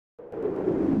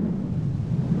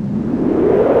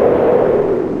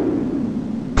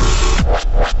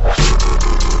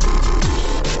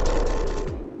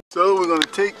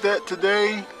set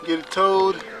today, get it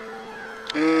towed,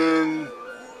 and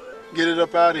get it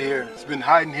up out of here. It's been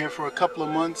hiding here for a couple of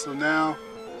months, so now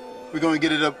we're going to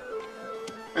get it up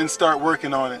and start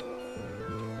working on it.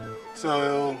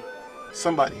 So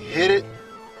somebody hit it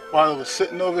while it was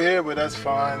sitting over here, but that's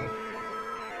fine.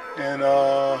 And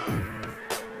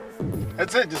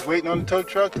that's it, just waiting on the tow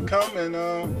truck to come, and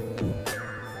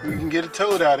we can get it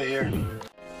towed out of here.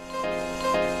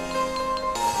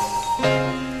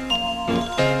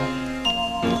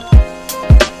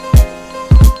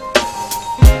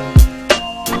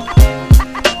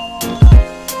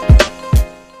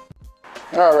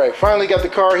 Alright, finally got the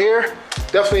car here.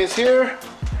 Definitely is here.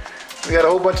 We got a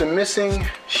whole bunch of missing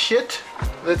shit.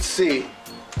 Let's see.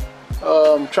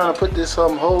 I'm trying to put this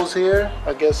hose here.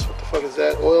 I guess, what the fuck is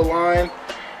that? Oil line.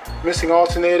 Missing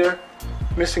alternator.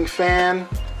 Missing fan.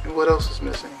 And what else is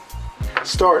missing?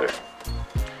 Starter.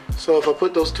 So if I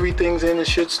put those three things in, it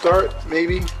should start,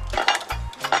 maybe.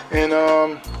 And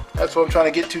that's what I'm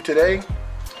trying to get to today.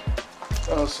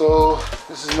 So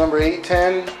this is number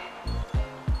 810.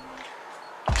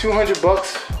 200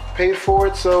 bucks paid for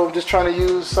it, so I'm just trying to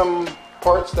use some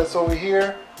parts that's over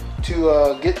here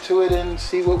to get to it and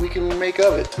see what we can make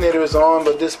of it. The alternator is on,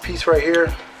 but this piece right here,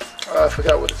 I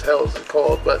forgot what the hell is it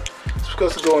called, but it's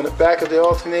supposed to go in the back of the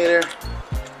alternator,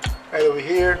 right over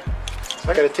here.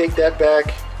 So I got to take that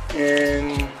back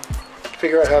and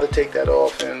figure out how to take that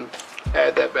off and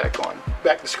add that back on.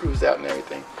 Back the screws out and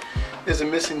everything. There's a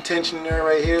missing tensioner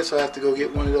right here, so I have to go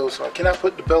get one of those. So I cannot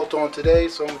put the belt on today,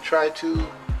 so I'm going to try to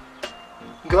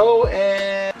go,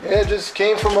 and it just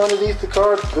came from underneath the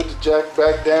car. Put the jack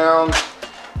back down.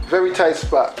 Very tight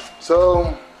spot.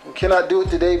 So we cannot do it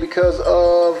today because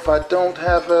of I don't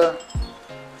have a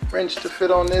wrench to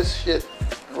fit on this shit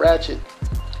ratchet.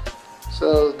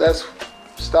 So that's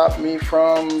stopped me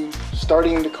from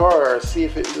starting the car, see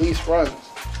if it at least runs.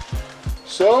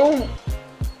 So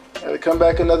gotta come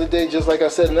back another day, just like I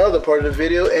said in the other part of the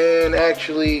video, and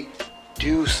actually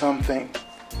do something.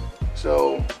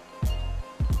 So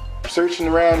searching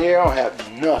around here, I don't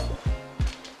have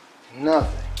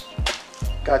nothing.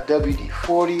 Got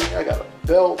WD-40, I got a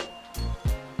belt,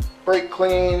 brake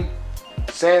clean,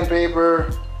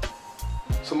 sandpaper,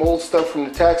 some old stuff from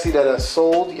the taxi that I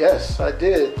sold. Yes, I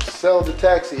did sell the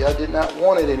taxi. I did not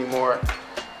want it anymore.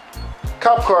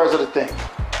 Cop cars are the thing.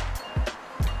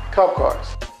 Cop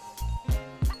cars.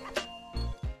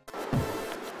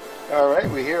 Alright,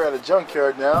 we're here at a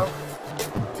junkyard now.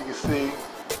 You can see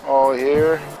all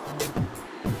here.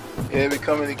 Yeah, we're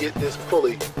coming to get this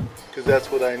pulley because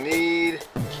that's what I need,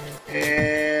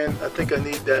 and I think I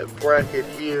need that bracket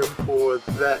here for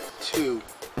that too,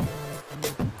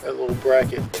 that little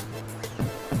bracket.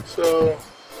 So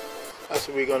that's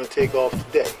what we're going to take off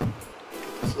today.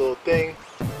 Get this little thing,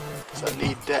 so I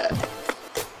need that.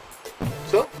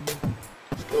 So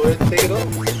let's go ahead and take it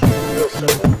off. Real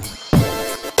simple.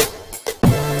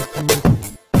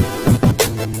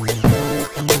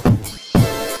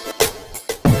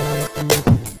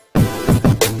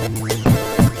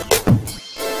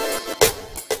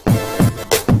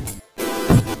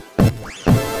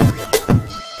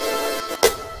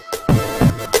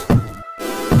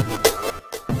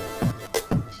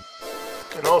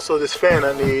 Also, this fan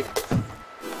I need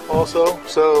also,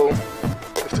 so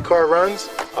if the car runs,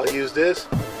 I'll use this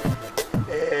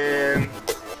and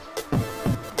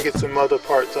get some other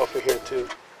parts off of here too,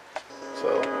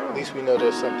 so at least we know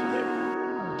there's something there.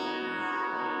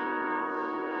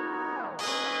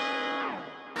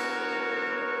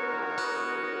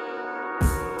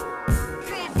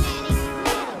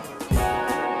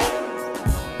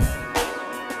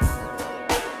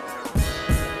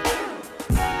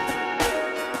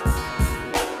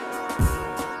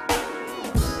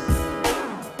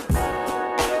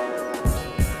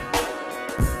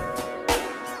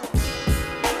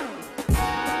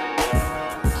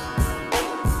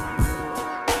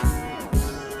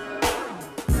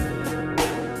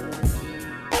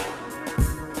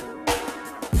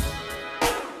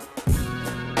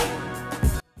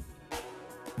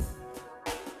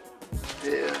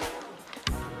 Yeah.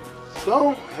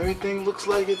 So everything looks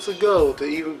like it's a go to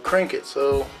even crank it.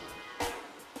 So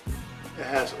it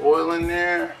has oil in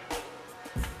there.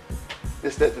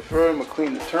 This, that, the firm. I'm gonna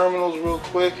clean the terminals real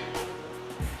quick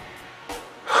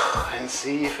and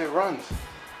see if it runs.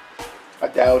 I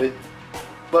doubt it,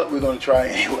 but we're gonna try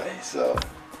anyway. So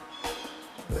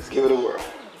let's give it a whirl.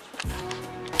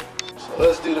 So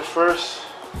let's do the first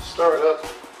start up.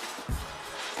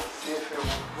 See if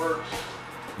it works.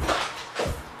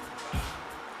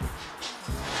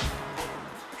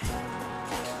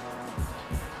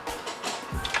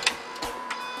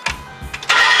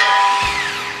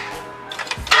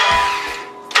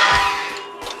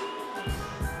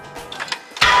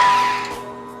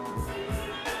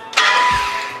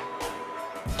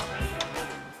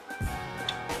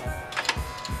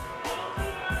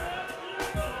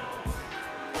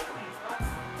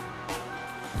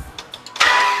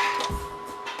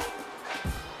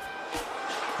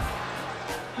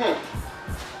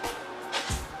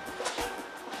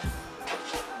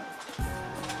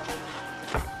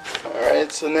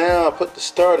 so now I put the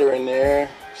starter in there.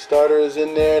 Starter is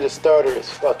in there. The starter is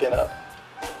fucking up.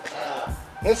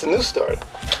 It's a new starter.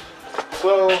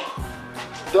 So,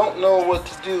 don't know what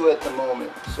to do at the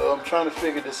moment. So I'm trying to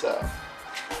figure this out.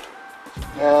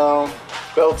 Now,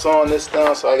 belt's on this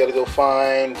down, so I gotta go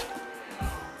find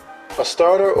a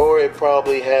starter, or it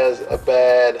probably has a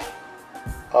bad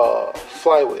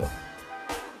flywheel.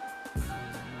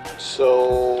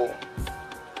 So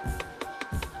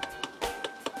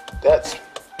that's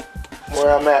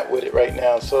where I'm at with it right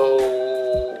now.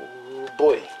 So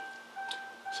boy,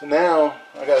 so now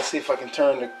I gotta see if I can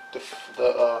turn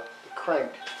the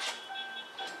crank.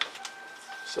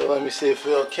 So let me see if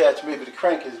it'll catch. Maybe the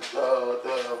crank is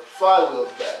the flywheel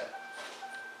is bad.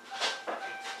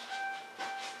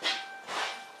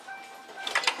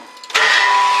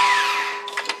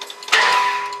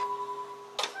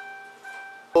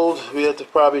 We have to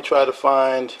probably try to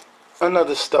find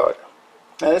another starter.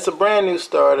 Now it's a brand new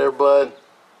starter, but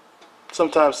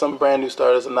sometimes some brand new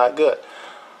starters are not good.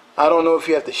 I don't know if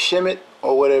you have to shim it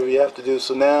or whatever you have to do.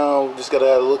 So now just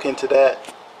gotta look into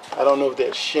that. I don't know if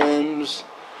there's shims.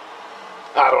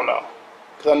 I don't know,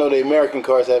 because I know the American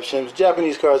cars have shims.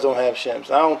 Japanese cars don't have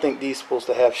shims. I don't think these are supposed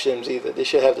to have shims either. They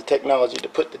should have the technology to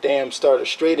put the damn starter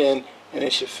straight in and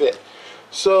it should fit.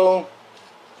 So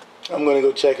I'm gonna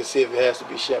go check and see if it has to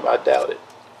be shim. I doubt it.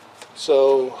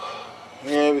 So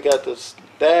yeah, we got this,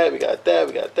 that, we got that,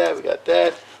 we got that, we got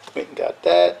that, we got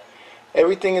that.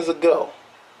 Everything is a go.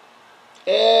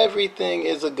 Everything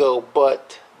is a go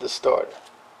but the starter.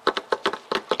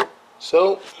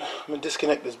 So I'm gonna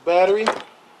disconnect this battery,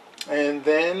 and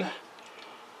then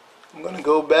I'm gonna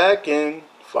go back and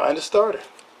find a starter.